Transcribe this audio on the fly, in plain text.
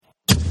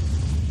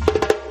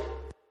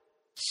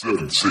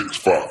7, 6,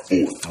 5, 4,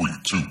 3,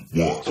 2, 1.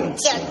 You'll never have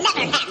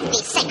the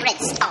sacred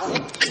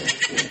stone.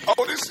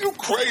 Oh, this you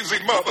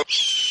crazy mother.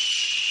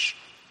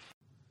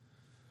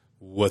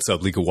 What's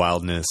up, League of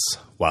Wildness?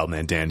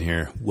 Wildman Dan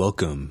here.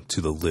 Welcome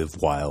to the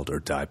Live Wild or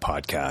Die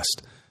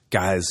podcast.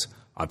 Guys,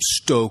 I'm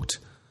stoked.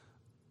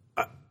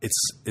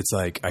 It's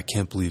like, I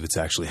can't believe it's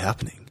actually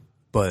happening.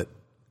 But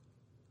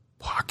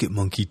Pocket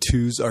Monkey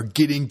 2s are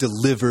getting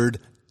delivered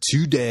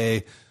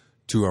today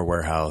to our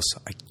warehouse.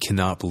 I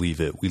cannot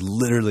believe it.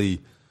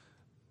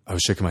 I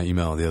was checking my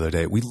email the other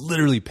day. We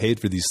literally paid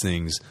for these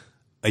things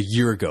a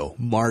year ago,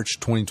 March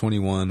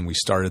 2021. We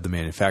started the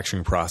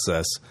manufacturing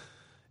process.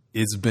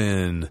 It's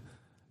been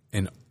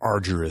an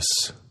arduous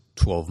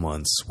 12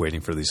 months waiting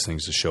for these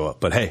things to show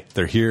up. But hey,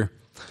 they're here.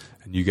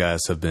 And you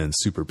guys have been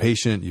super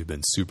patient. You've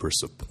been super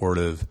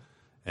supportive.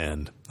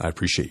 And I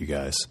appreciate you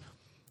guys.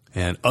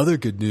 And other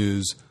good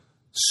news,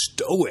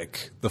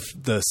 Stoic.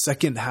 The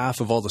second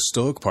half of all the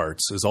Stoic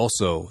parts is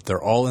also,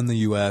 they're all in the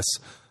US.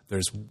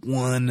 There's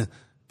one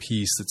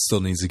piece that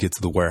still needs to get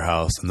to the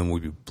warehouse, and then we'll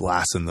be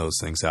blasting those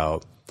things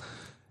out.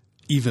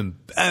 Even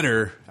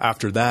better,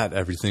 after that,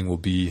 everything will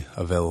be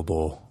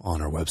available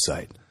on our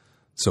website.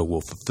 So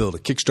we'll fulfill the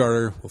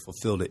Kickstarter, we'll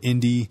fulfill the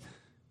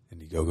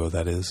Indiegogo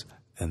that is,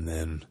 and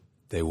then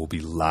they will be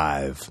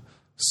live.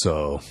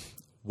 So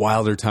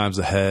wilder times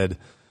ahead.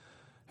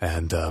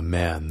 And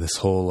man, this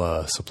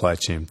whole supply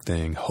chain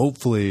thing,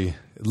 hopefully,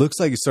 it looks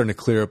like it's starting to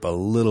clear up a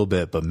little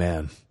bit, but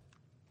man,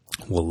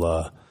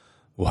 we'll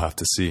have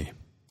to see.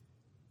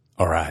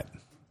 All right,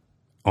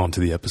 on to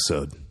the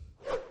episode.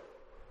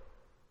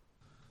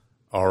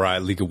 All right,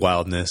 League of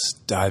Wildness,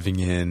 diving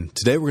in.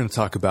 Today we're going to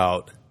talk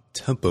about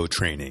tempo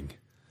training.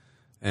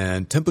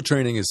 And tempo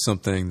training is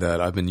something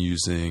that I've been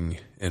using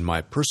in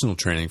my personal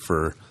training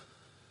for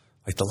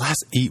like the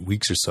last 8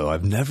 weeks or so.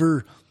 I've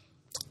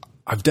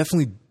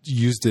definitely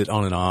used it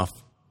on and off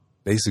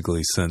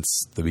basically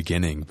since the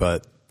beginning,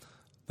 but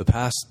the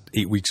past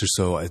 8 weeks or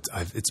so,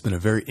 it's been a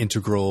very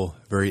integral,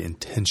 very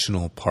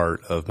intentional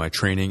part of my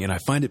training, and I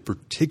find it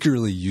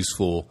particularly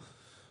useful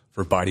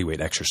for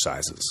bodyweight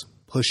exercises.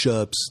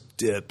 Push-ups,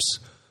 dips,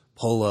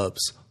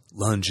 pull-ups,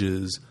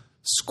 lunges,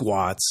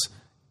 squats,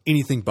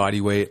 anything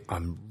bodyweight.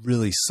 I'm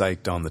really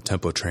psyched on the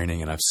tempo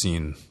training, and I've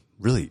seen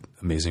really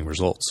amazing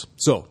results.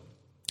 So,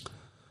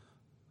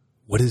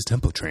 what is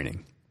tempo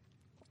training?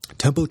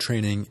 Tempo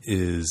training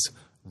is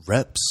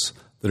reps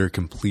that are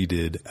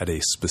completed at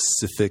a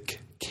specific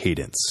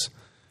cadence.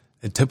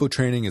 And tempo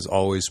training is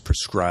always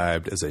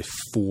prescribed as a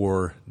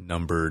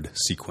 4-numbered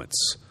sequence.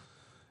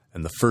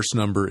 And the first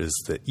number is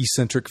the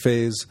eccentric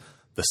phase.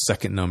 The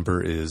second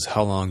number is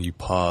how long you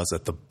pause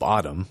at the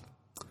bottom.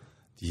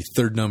 The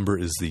third number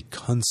is the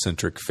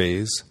concentric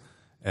phase.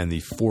 And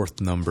the fourth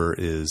number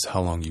is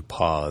how long you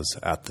pause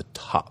at the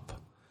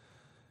top.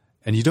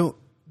 And you don't,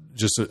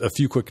 just a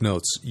few quick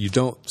notes,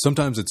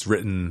 sometimes it's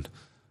written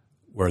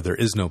where there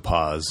is no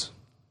pause,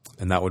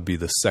 and that would be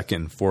the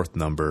second and fourth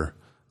number.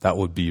 That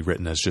would be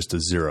written as just a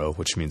 0,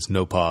 which means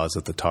no pause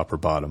at the top or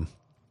bottom.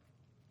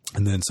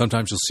 And then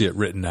sometimes you'll see it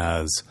written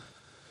as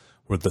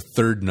where the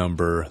third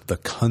number, the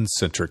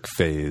concentric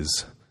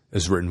phase,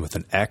 is written with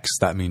an X.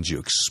 That means you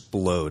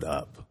explode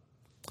up.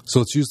 So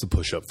let's use the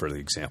push-up for the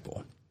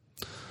example.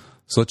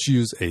 So let's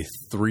use a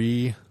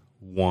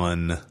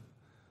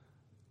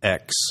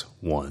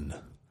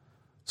 3-1-X1.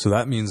 So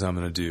that means I'm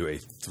going to do a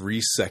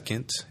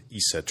 3-second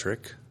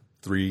eccentric,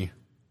 3,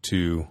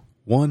 2,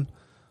 1.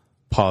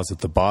 Pause at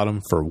the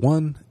bottom for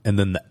 1, and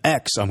then the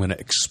X, I'm going to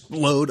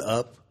explode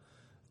up,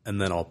 and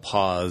then I'll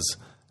pause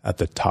at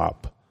the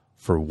top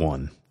for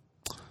 1.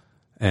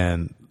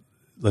 And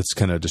let's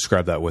kind of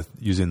describe that with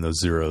using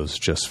those zeros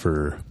just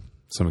for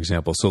some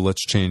examples. So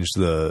let's change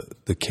the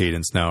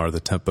cadence now, or the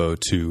tempo,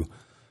 to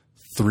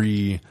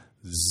 3,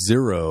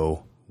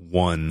 0,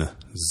 1,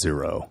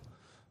 0.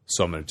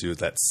 So I'm going to do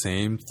that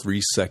same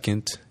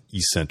 3-second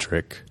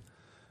eccentric,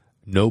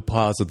 no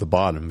pause at the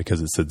bottom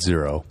because it said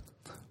 0.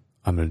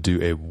 I'm going to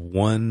do a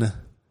 1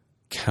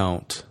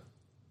 count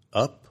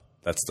up.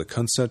 That's the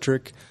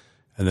concentric.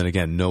 And then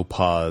again, no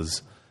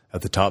pause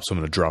at the top. So I'm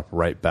going to drop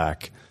right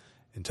back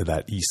into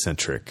that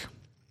eccentric.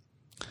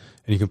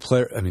 And you can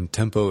play,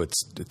 tempo,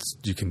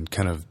 you can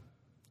kind of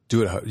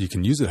do it. You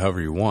can use it however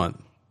you want.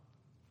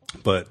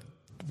 But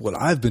what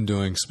I've been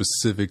doing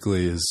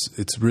specifically is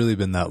it's really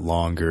been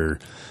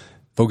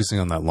focusing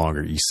on that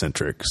longer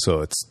eccentric.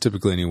 So it's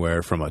typically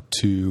anywhere from a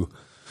 2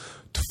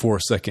 to 4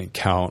 second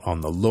count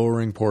on the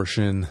lowering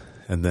portion.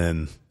 And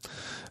then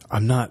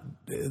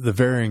the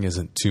varying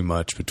isn't too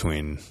much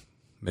between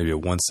maybe a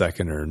 1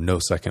 second or no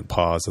second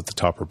pause at the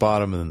top or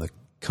bottom. And then the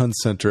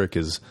concentric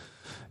is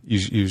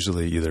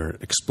usually either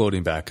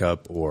exploding back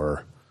up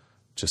or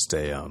just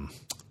a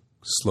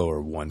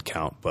slower 1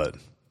 count. But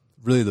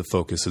really the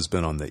focus has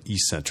been on the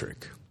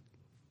eccentric.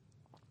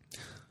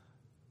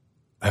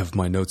 I have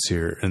my notes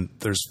here, and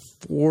there's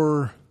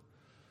four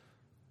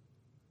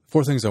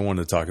things I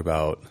wanted to talk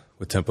about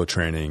with tempo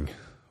training,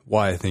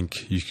 why I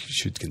think you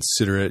should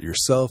consider it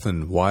yourself,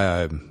 and why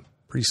I'm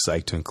pretty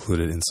psyched to include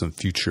it in some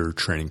future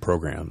training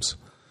programs.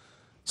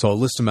 So I'll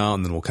list them out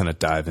and then we'll kind of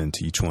dive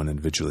into each one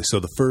individually. So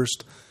the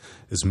first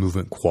is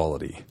movement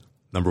quality.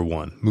 Number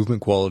 1,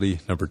 movement quality.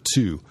 Number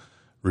 2,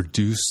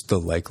 reduce the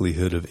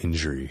likelihood of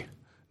injury.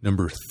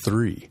 Number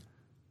 3,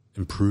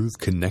 improve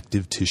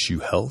connective tissue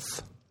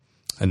health.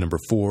 And number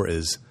 4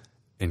 is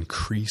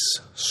increase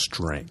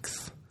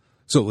strength.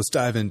 So let's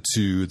dive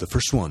into the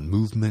first one,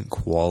 movement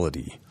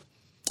quality.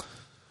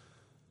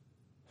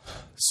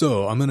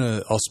 So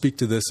I'll speak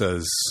to this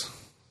as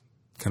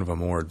kind of a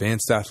more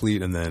advanced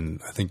athlete, and then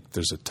I think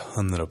there's a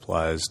ton that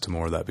applies to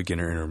more of that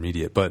beginner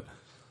intermediate. But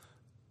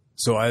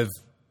so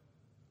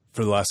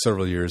for the last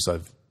several years, I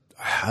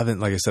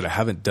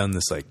haven't done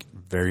this like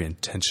very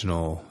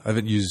intentional. I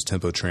haven't used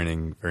tempo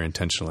training very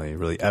intentionally,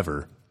 really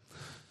ever.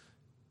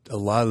 A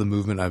lot of the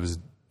movement I've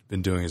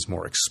been doing is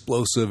more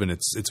explosive, and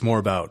it's more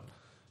about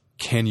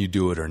can you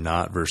do it or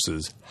not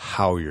versus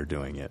how you're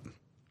doing it.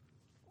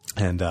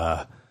 And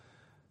I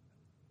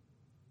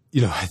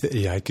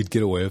could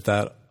get away with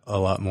that a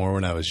lot more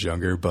when I was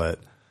younger, but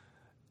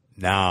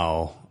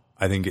now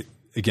I think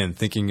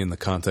thinking in the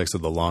context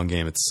of the long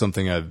game, it's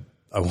something I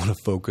want to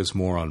focus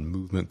more on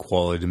movement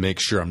quality to make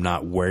sure I'm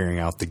not wearing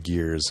out the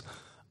gears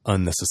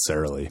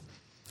unnecessarily.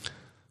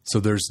 So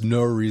there's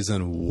no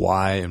reason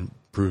why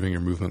improving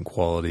your movement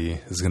quality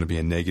is going to be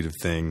a negative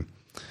thing.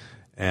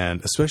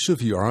 And especially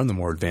if you are on the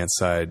more advanced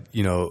side,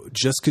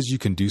 just because you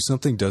can do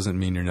something doesn't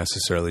mean you're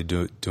necessarily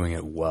doing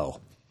it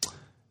well.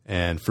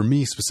 And for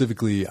me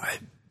specifically,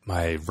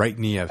 my right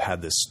knee, I've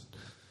had this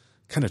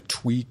kind of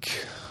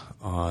tweak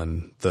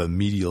on the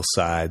medial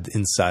side, the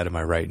inside of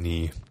my right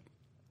knee.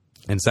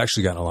 And it's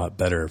actually gotten a lot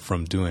better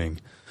from doing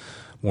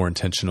more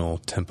intentional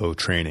tempo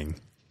training.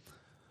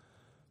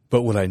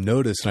 But what I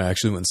noticed, and I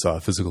actually went and saw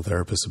a physical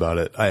therapist about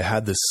it, I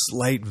had this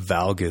slight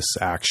valgus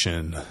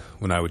action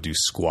when I would do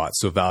squats.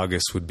 So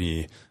valgus would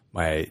be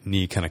my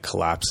knee kind of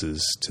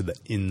collapses to the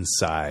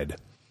inside.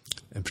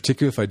 And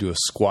particularly if I do a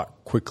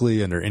squat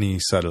quickly under any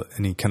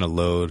kind of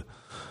load,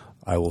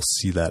 I will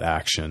see that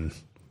action.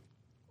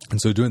 And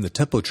so doing the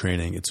tempo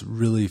training, it's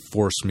really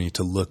forced me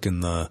to look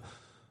in the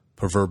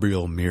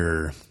proverbial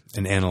mirror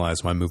and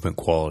analyze my movement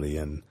quality.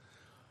 And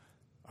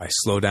I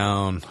slow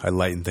down, I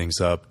lighten things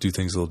up, do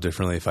things a little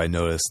differently if I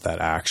notice that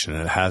action.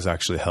 And it has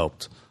actually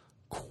helped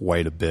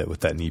quite a bit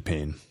with that knee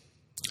pain.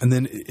 And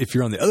then if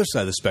you're on the other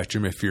side of the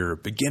spectrum, if you're a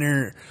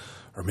beginner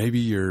or maybe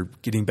you're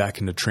getting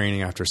back into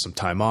training after some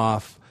time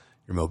off,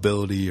 your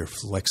mobility or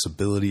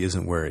flexibility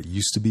isn't where it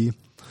used to be,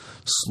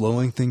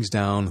 slowing things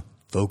down,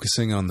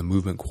 focusing on the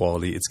movement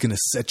quality, it's going to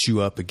set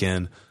you up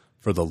again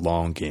for the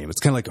long game. It's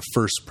kind of like a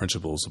first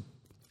principles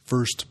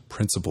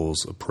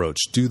approach.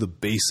 Do the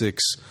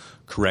basics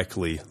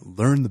correctly,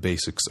 learn the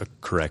basics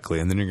correctly,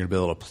 and then you're going to be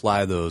able to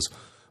apply those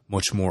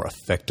much more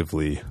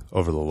effectively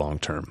over the long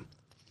term.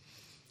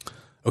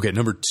 Okay,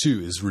 number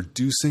 2 is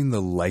reducing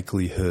the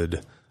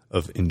likelihood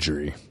of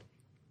injury.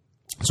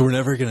 So we're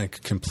never going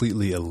to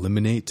completely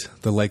eliminate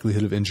the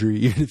likelihood of injury.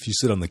 Even if you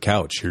sit on the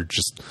couch,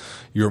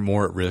 you're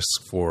more at risk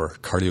for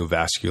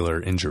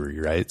cardiovascular injury,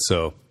 right?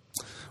 So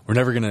we're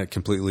never going to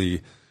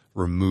completely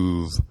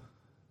remove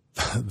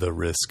the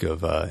risk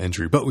of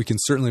injury, but we can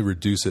certainly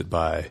reduce it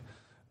by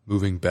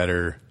moving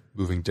better,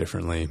 moving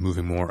differently,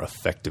 moving more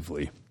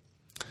effectively.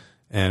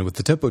 And with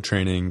the tempo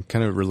training,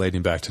 kind of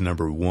relating back to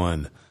number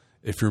 1,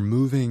 if you're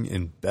moving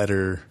in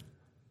better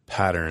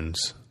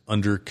patterns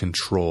under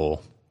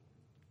control,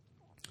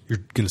 you're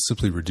going to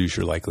simply reduce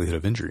your likelihood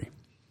of injury.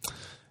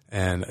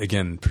 And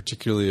again,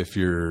 particularly if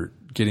you're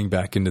getting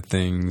back into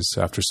things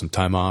after some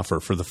time off or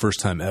for the first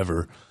time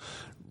ever,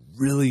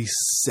 really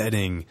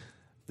setting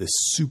this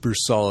super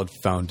solid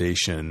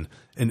foundation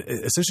and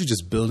essentially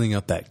just building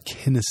up that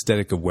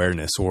kinesthetic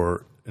awareness,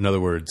 or in other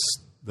words,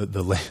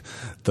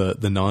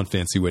 the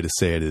non-fancy way to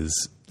say it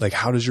is like,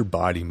 how does your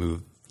body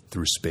move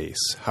through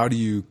space? How do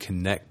you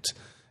connect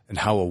and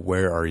how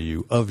aware are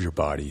you of your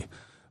body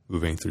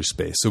moving through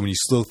space? So when you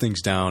slow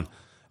things down,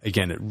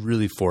 again, it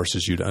really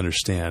forces you to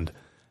understand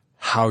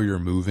how you're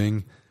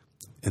moving,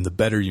 and the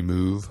better you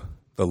move,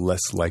 the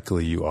less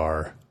likely you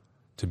are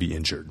to be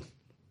injured.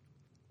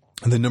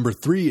 And then number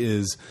 3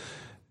 is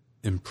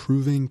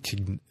improve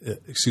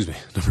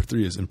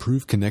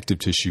connective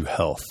tissue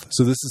health.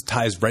 So this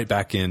ties right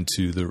back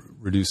into the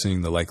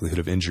reducing the likelihood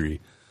of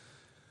injury.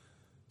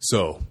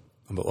 So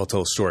I'll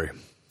tell a story.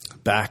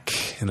 Back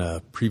in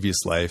a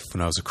previous life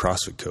when I was a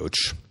CrossFit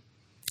coach,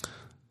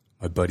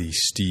 my buddy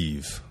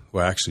Steve, who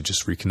I actually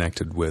just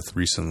reconnected with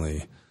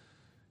recently,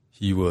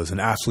 he was an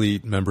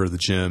athlete, member of the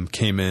gym,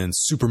 came in,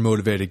 super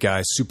motivated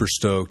guy, super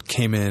stoked,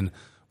 came in,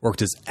 worked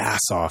his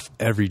ass off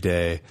every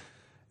day,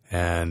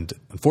 and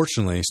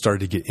unfortunately started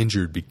to get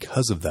injured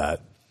because of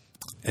that.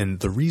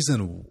 And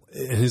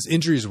his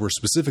injuries were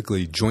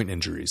specifically joint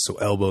injuries, so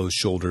elbows,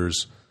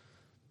 shoulders,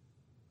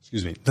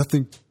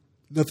 nothing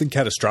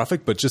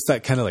catastrophic, but just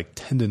that kind of like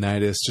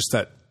tendinitis, just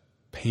that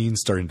pain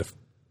starting to,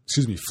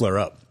 flare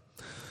up.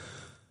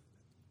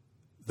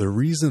 The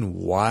reason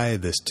why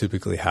this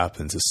typically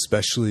happens,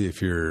 especially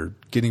if you're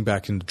getting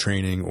back into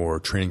training or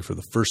training for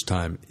the first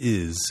time,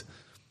 is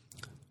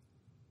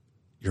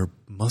your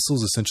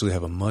muscles essentially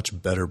have a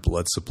much better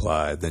blood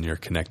supply than your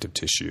connective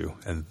tissue,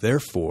 and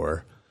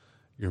therefore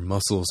your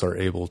muscles are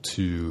able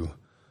to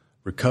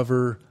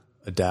recover,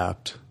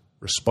 adapt,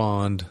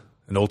 respond,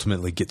 and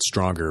ultimately get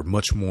stronger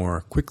much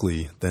more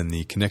quickly than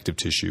the connective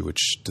tissue,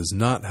 which does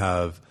not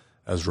have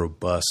as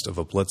robust of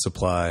a blood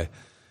supply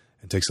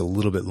and takes a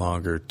little bit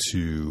longer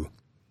to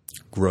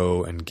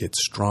grow and get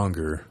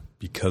stronger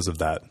because of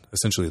that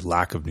essentially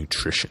lack of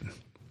nutrition.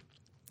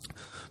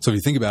 So if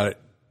you think about it,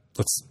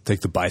 let's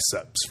take the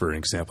biceps for an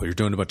example. You're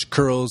doing a bunch of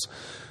curls,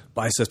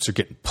 biceps are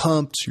getting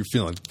pumped, you're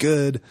feeling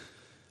good.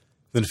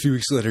 Then a few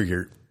weeks later,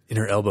 your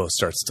inner elbow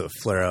starts to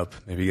flare up.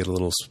 Maybe you get a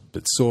little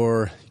bit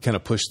sore. You kind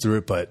of push through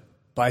it, but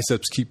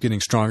biceps keep getting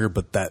stronger,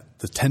 but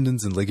the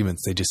tendons and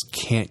ligaments, they just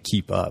can't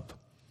keep up.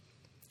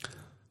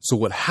 So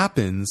what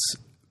happens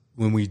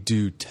when we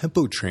do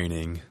tempo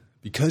training,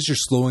 because you're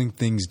slowing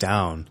things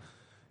down,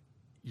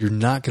 you're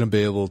not going to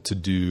be able to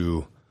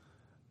do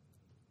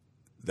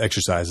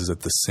exercises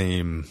at the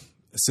same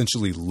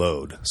essentially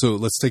load. So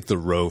let's take the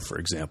row, for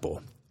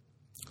example.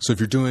 So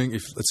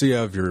let's say you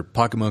have your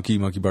Pocket Monkey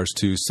Bars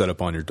 2 set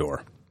up on your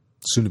door,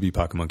 soon to be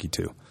Pocket Monkey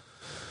 2. You're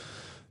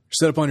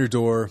set up on your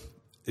door.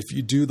 If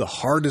you do the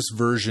hardest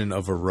version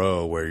of a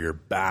row where your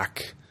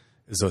back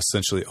is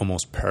essentially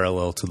almost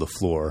parallel to the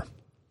floor,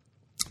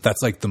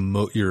 that's like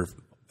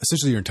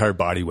essentially your entire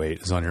body weight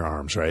is on your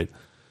arms, right?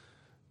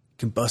 You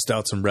can bust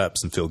out some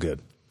reps and feel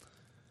good.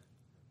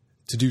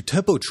 To do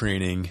tempo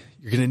training,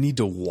 you're going to need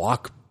to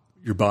walk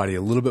your body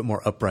a little bit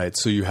more upright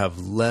so you have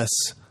less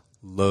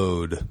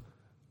load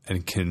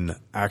and can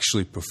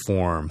actually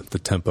perform the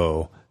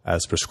tempo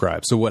as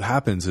prescribed. So what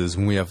happens is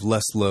when we have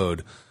less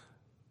load,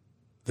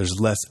 there's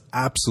less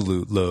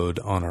absolute load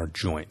on our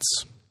joints,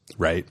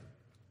 right?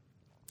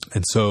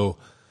 And so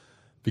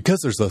because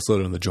there's less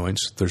load on the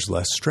joints, there's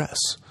less stress.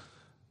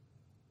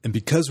 And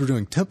because we're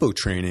doing tempo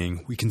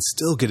training, we can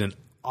still get an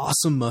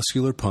awesome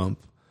muscular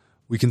pump.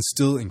 We can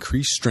still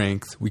increase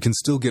strength. We can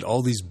still get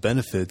all these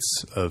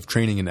benefits of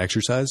training and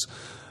exercise,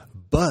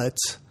 but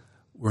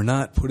we're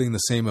not putting the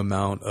same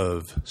amount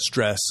of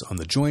stress on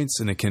the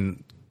joints, and it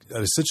can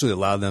essentially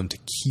allow them to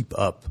keep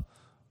up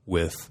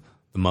with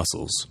the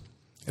muscles.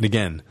 And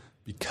again,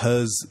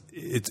 because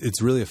it's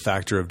really a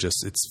factor of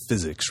just it's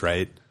physics,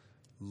 right?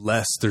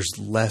 There's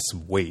less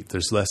weight,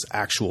 there's less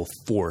actual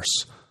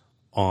force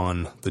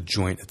on the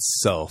joint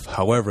itself.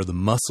 However, the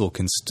muscle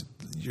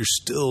you're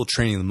still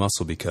training the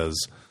muscle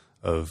because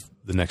of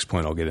the next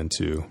point I'll get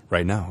into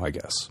right now, I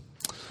guess.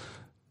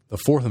 The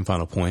fourth and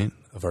final point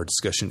of our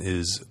discussion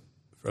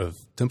of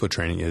tempo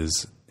training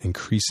is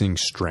increasing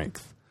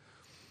strength.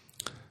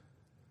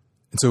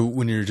 And so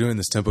when you're doing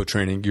this tempo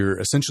training,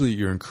 you're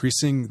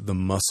increasing the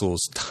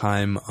muscle's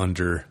time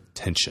under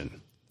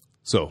tension.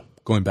 So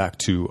going back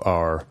to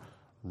our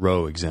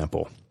row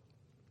example,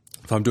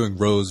 if I'm doing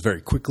rows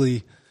very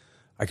quickly,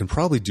 I can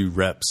probably do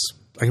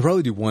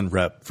one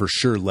rep for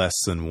sure less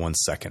than 1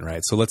 second,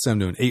 right? So let's say I'm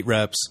doing 8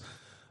 reps.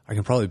 I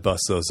can probably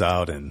bust those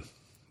out in,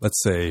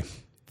 let's say,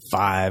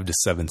 5 to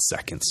 7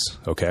 seconds,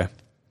 okay?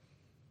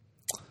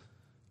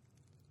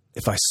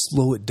 If I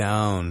slow it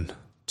down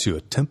to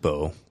a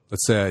tempo,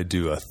 let's say I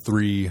do a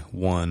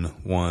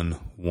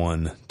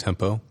 3-1-1-1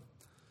 tempo.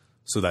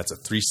 So that's a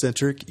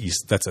 3-centric,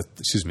 that's a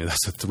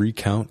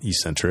 3-count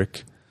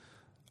eccentric,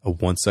 a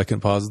 1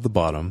 second pause at the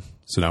bottom.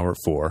 So now we're at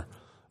 4.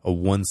 A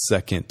 1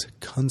 second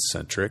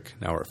concentric,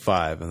 now we're at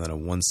 5, and then a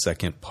 1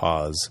 second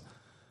pause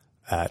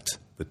at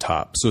the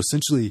top. So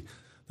essentially,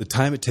 the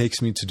time it takes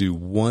me to do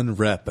one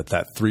rep at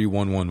that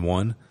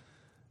 3-1-1-1,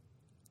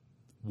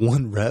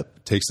 one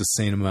rep takes the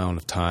same amount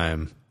of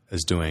time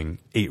as doing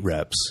 8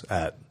 reps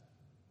at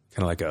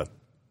kind of like a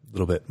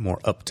little bit more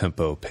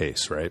up-tempo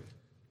pace, right?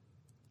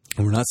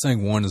 And we're not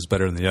saying one is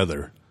better than the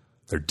other.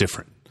 They're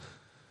different.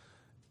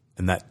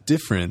 And that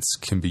difference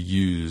can be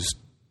used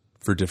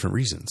for different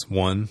reasons.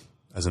 One,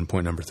 as in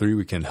point number 3,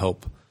 we can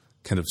help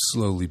kind of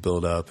slowly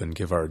build up and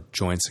give our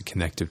joints and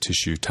connective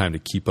tissue time to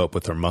keep up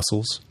with our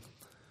muscles.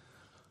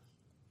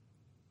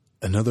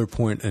 Another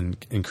point in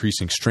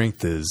increasing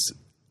strength is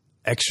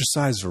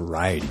exercise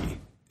variety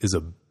is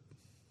a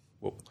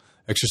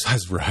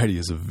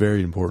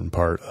very important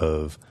part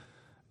of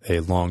a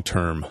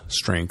long-term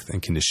strength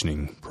and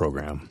conditioning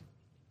program.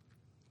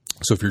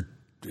 So if you're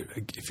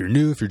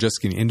new, if you're just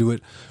getting into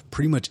it,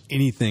 pretty much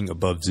anything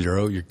above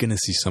 0, you're going to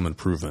see some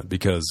improvement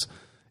because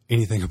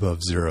anything above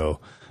 0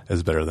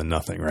 is better than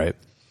nothing, right?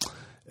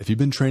 If you've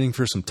been training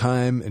for some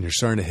time and you're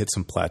starting to hit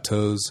some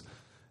plateaus,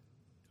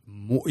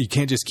 you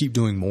can't just keep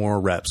doing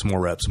more reps.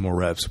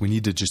 We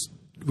need to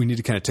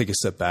kind of take a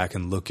step back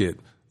and look at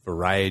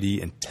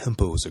variety, and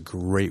tempo is a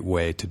great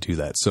way to do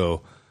that.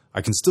 So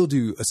I can still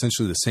do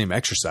essentially the same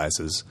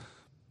exercises,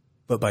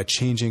 but by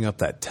changing up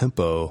that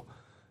tempo,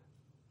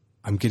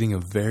 I'm getting a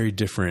very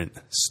different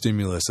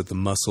stimulus that the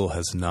muscle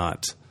has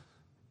not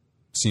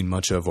seen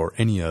much of or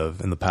any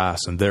of in the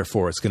past, and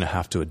therefore it's going to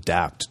have to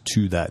adapt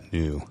to that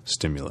new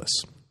stimulus.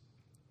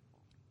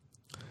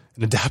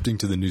 And adapting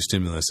to the new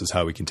stimulus is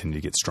how we continue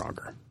to get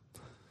stronger.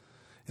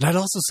 And I'd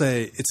also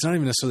say it's not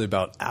even necessarily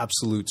about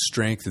absolute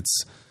strength.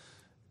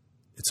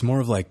 it's more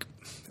of like,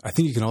 I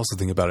think you can also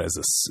think about it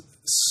as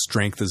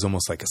strength is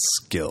almost like a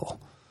skill.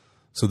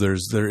 So there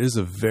is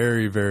a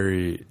very,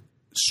 very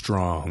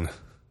strong,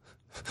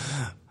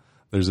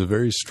 there's a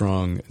very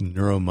strong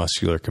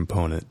neuromuscular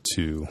component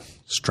to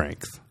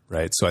strength,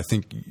 right? So I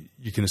think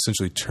you can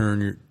essentially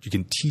you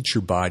can teach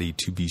your body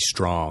to be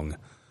strong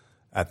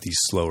at these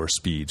slower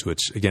speeds,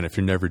 which again, if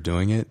you're never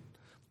doing it,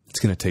 it's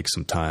going to take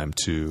some time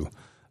to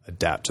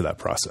adapt to that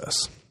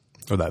process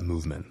or that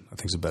movement, I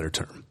think is a better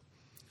term.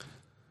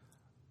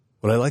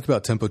 What I like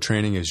about tempo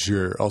training is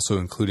you're also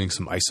including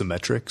some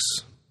isometrics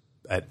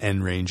at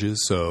end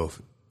ranges. So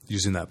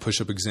using that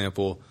push-up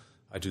example,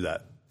 I do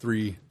that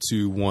 3,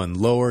 2, 1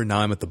 lower. Now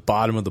I'm at the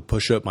bottom of the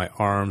push-up. My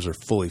arms are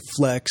fully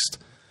flexed.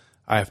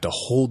 I have to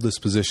hold this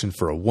position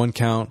for a 1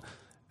 count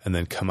and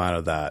then come out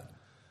of that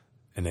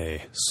in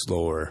a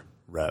slower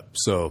rep.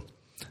 So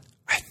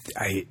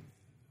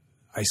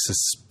I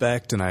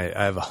suspect, and I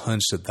have a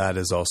hunch that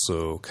is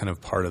also kind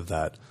of part of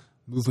that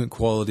movement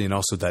quality and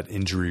also that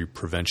injury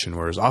prevention,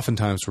 whereas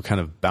oftentimes we're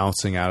kind of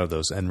bouncing out of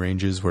those end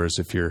ranges, whereas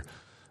if you're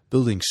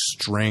building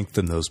strength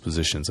in those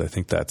positions, I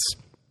think that's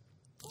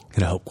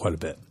going to help quite a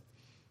bit.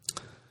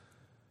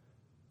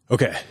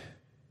 Okay,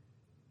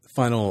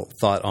 final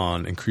thought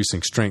on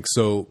increasing strength.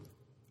 So,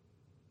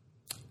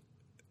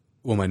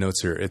 my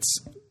notes here,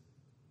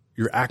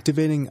 you're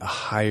activating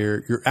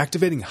higher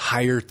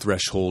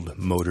threshold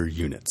motor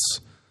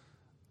units.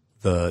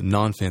 The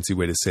non-fancy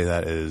way to say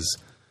that is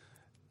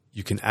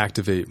you can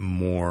activate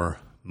more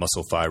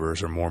muscle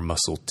fibers or more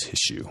muscle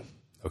tissue.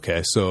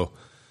 Okay, so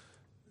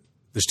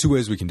there's 2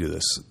 ways we can do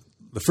this.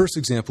 The first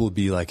example would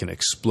be like an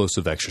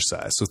explosive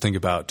exercise. So think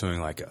about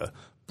doing like a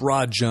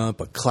broad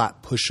jump, a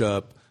clap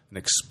push-up, an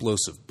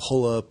explosive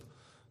pull-up,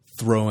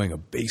 throwing a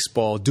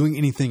baseball, doing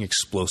anything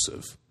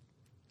explosive.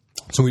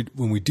 So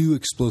when we do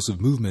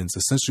explosive movements,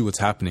 essentially what's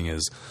happening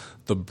is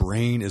the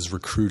brain is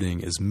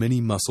recruiting as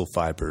many muscle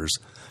fibers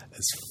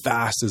as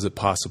fast as it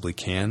possibly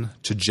can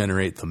to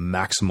generate the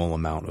maximal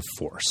amount of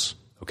force.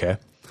 Okay?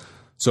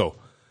 So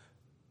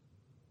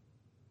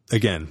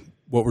again,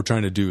 what we're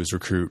trying to do is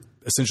recruit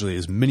essentially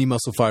as many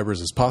muscle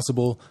fibers as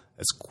possible,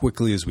 as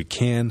quickly as we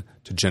can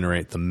to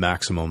generate the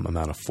maximum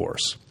amount of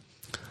force.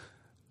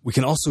 We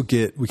can also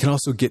get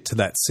to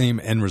that same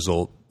end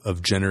result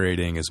of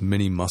generating as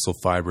many muscle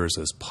fibers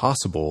as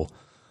possible,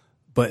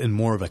 but in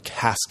more of a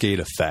cascade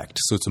effect.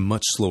 So it's a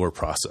much slower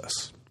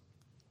process.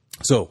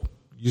 So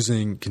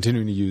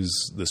continuing to use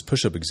this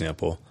push-up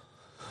example,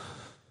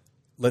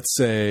 let's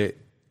say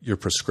you're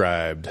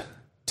prescribed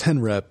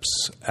 10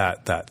 reps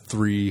at that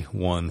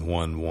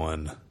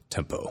 3-1-1-1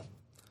 tempo.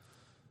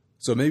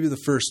 So maybe the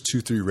first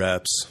 2-3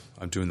 reps,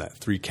 I'm doing that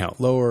 3 count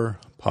lower,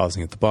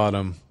 pausing at the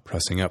bottom,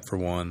 pressing up for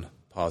 1,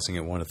 pausing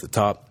at 1 at the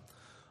top.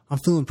 I'm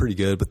feeling pretty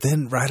good, but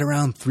then right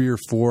around 3 or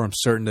 4, I'm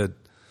starting to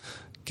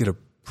get a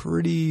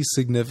pretty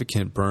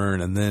significant burn.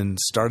 And then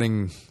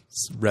starting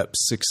rep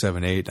 6,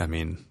 7, 8,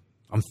 I'm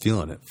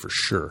feeling it for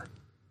sure.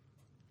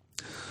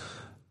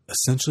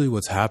 Essentially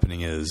what's happening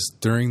is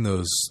during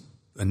those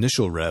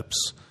initial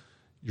reps,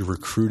 you're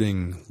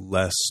recruiting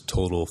less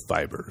total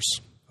fibers,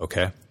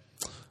 okay?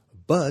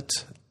 But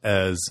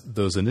as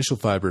those initial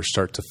fibers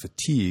start to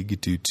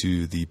fatigue due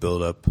to the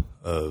buildup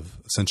of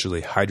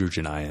essentially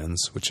hydrogen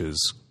ions, which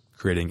is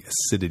creating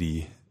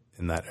acidity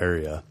in that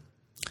area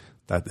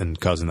and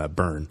causing that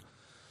burn.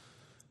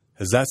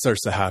 As that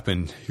starts to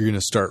happen, you're going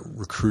to start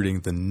recruiting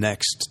the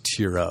next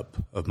tier up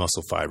of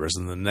muscle fibers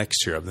and the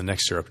next tier up, the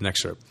next tier up,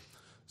 next tier up.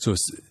 So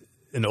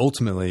and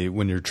ultimately,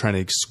 when you're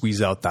trying to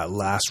squeeze out that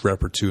last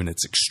rep or 2 and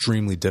it's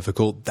extremely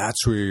difficult,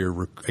 that's where you're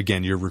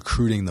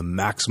recruiting the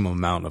maximum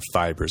amount of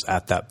fibers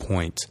at that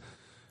point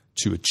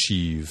to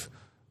achieve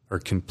or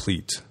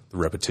complete the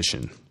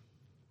repetition.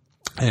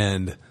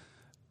 And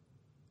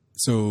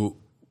so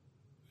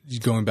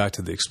going back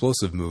to the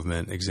explosive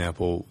movement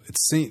example,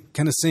 it's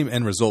same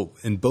end result.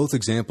 In both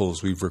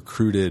examples, we've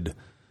recruited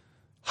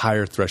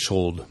higher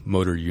threshold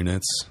motor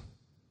units,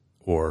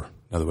 or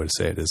another way to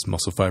say it is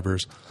muscle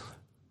fibers,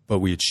 but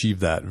we achieve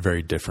that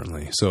very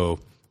differently. So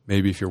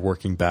maybe if you're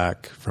working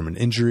back from an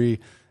injury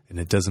and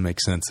it doesn't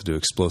make sense to do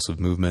explosive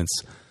movements,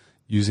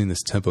 using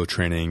this tempo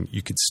training,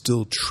 you could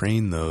still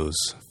train those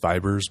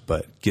fibers,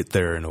 but get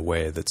there in a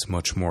way that's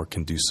much more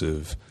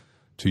conducive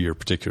to your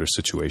particular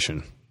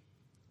situation.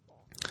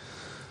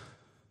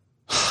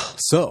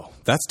 So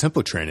that's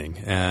tempo training.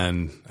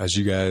 And as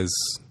you guys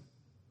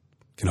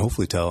can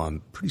hopefully tell,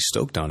 I'm pretty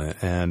stoked on it.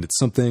 And it's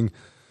something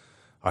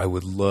I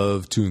would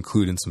love to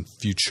include in some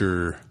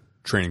future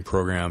training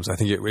programs. I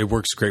think it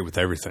works great with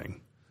everything.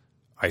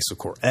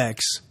 Isocore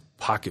X,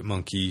 Pocket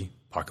Monkey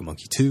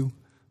 2,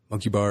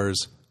 Monkey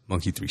Bars,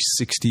 Monkey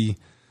 360,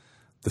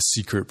 the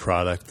secret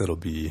product that'll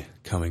be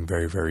coming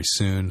very, very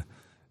soon.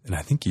 And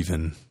I think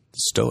even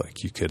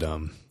Stoic, you could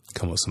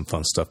come with some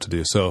fun stuff to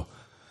do. So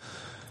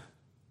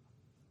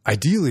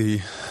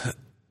ideally,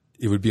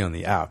 it would be on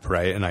the app,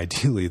 right? And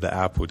ideally, the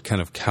app would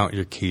kind of count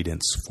your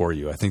cadence for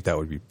you. I think that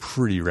would be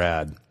pretty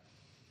rad,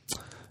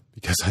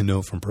 because I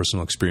know from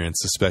personal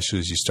experience, especially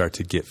as you start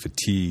to get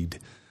fatigued,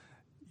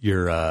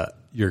 your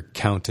your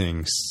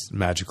counting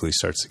magically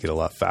starts to get a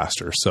lot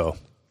faster. So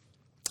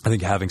I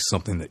think having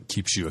something that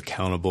keeps you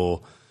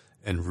accountable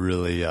and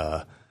really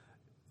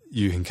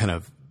you can kind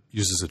of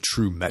use as a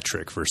true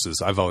metric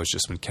versus I've always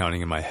just been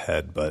counting in my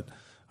head, but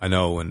I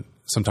know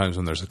sometimes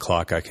when there's a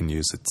clock I can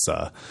use, it's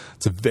a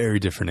very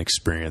different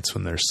experience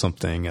when there's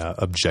something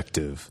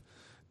objective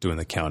doing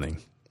the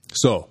counting.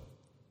 So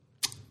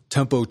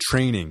tempo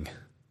training,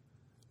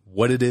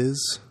 what it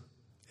is,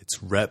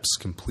 it's reps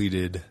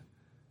completed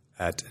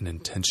at an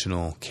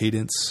intentional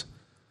cadence.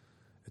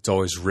 It's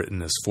always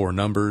written as 4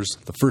 numbers.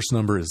 The first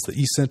number is the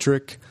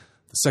eccentric.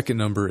 The second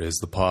number is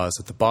the pause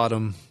at the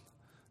bottom.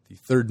 The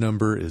third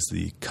number is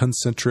the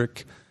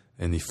concentric.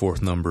 And the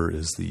fourth number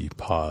is the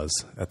pause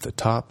at the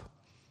top.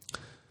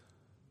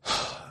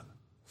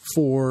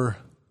 4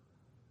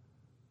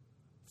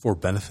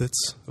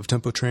 benefits of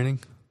tempo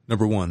training.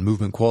 Number 1,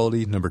 movement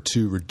quality. Number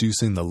 2,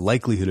 reducing the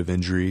likelihood of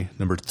injury.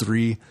 Number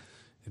 3,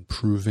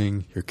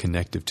 improving your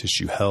connective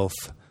tissue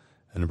health.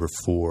 And number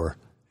 4,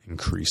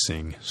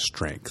 increasing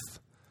strength.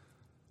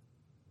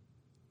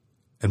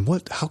 And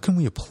how can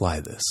we apply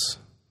this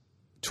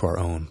to our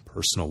own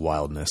personal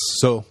wildness?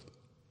 So,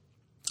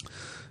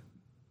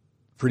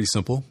 pretty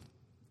simple.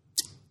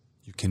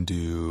 You can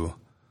do,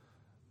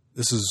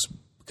 this is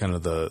kind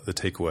of the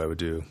takeaway I would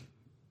do.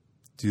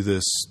 Do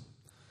this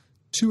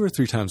 2 or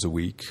 3 times a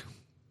week.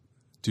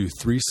 Do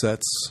 3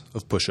 sets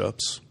of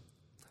push-ups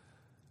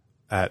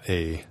at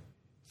a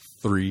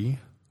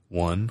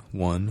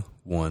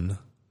 3-1-1-1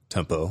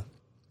 tempo,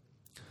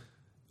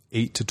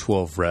 8 to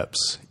 12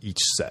 reps each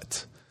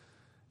set.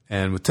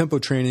 And with tempo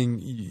training,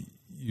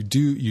 you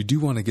do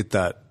want to get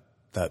that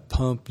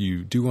pump.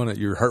 You do want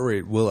your heart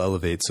rate will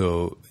elevate,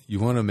 so you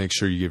want to make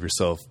sure you give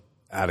yourself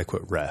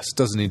adequate rest. It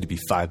doesn't need to be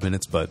 5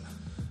 minutes, but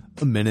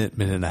a minute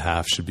and a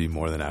half should be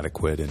more than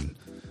adequate. And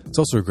it's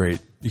also great.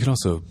 You can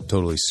also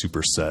totally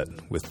superset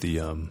with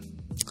the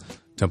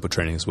tempo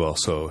training as well.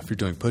 So if you're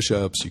doing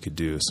push-ups, you could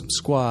do some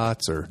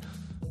squats or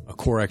a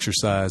core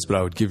exercise, but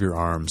I would give your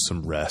arms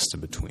some rest in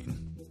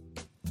between.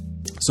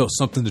 So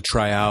something to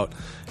try out.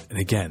 And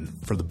again,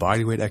 for the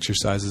bodyweight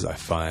exercises, I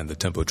find the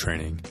tempo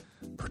training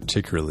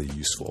particularly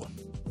useful.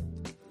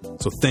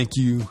 So thank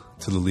you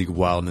to the League of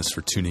Wildness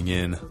for tuning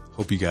in.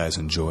 Hope you guys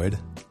enjoyed,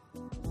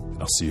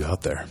 and I'll see you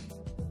out there.